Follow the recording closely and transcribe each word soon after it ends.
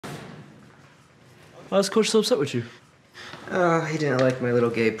Why is Coach so upset with you? Oh, he didn't like my little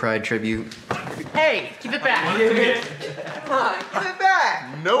gay pride tribute. Hey, give it back. Come on, give it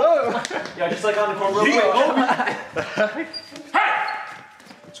back. Nope. Yeah, just like on the corner. Hey!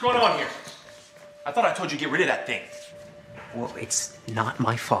 What's going on here? I thought I told you to get rid of that thing. Well, it's not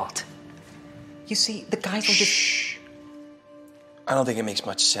my fault. You see, the guys will just... Shh. I don't think it makes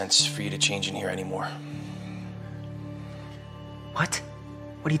much sense for you to change in here anymore. What?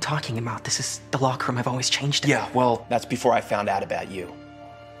 What are you talking about? This is the locker room I've always changed in. Yeah, well, that's before I found out about you.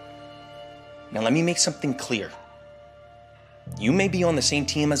 Now let me make something clear. You may be on the same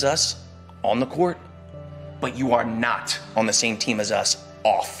team as us on the court, but you are not on the same team as us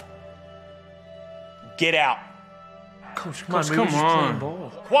off. Get out. Coach, come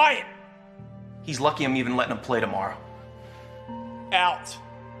on. Quiet! He's lucky I'm even letting him play tomorrow. Out.